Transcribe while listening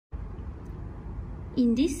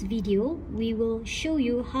In this video, we will show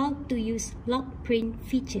you how to use lock print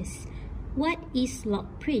features. What is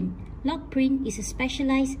lock print? Lock print is a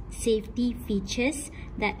specialized safety features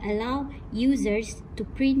that allow users to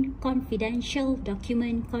print confidential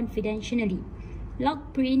document confidentially.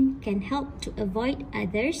 Lock print can help to avoid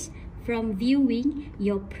others from viewing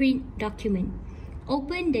your print document.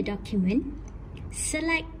 Open the document,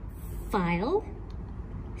 select File,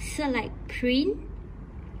 select Print,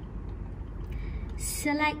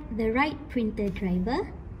 select the right printer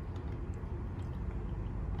driver,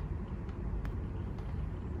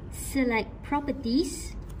 select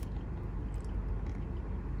Properties.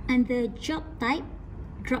 Under Job Type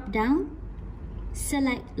drop down,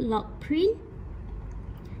 select Lock Print,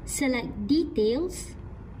 select Details,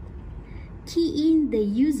 key in the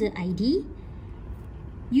user ID.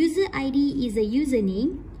 User ID is a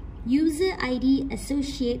username. User ID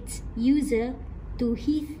associates user to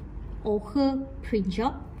his or her print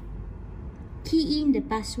job. Key in the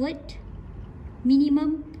password,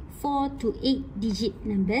 minimum 4 to 8 digit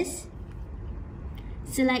numbers.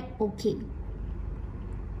 Select OK.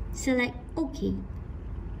 Select OK.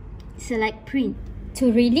 Select Print.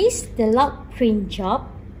 To release the lock print job,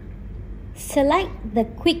 select the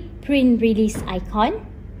Quick Print Release icon.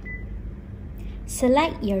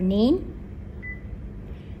 Select your name.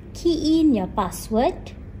 Key in your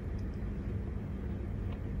password.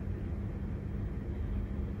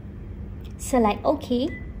 Select OK.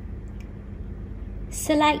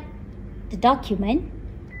 Select the document.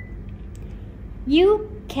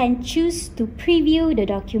 You can choose to preview the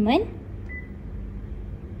document.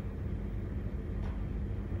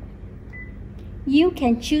 You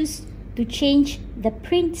can choose to change the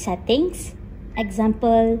print settings,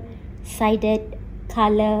 example, sided,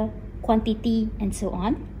 color, quantity, and so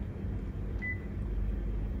on.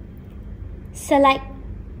 Select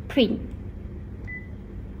Print.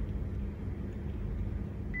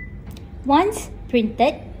 Once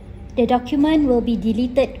printed, the document will be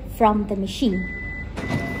deleted from the machine.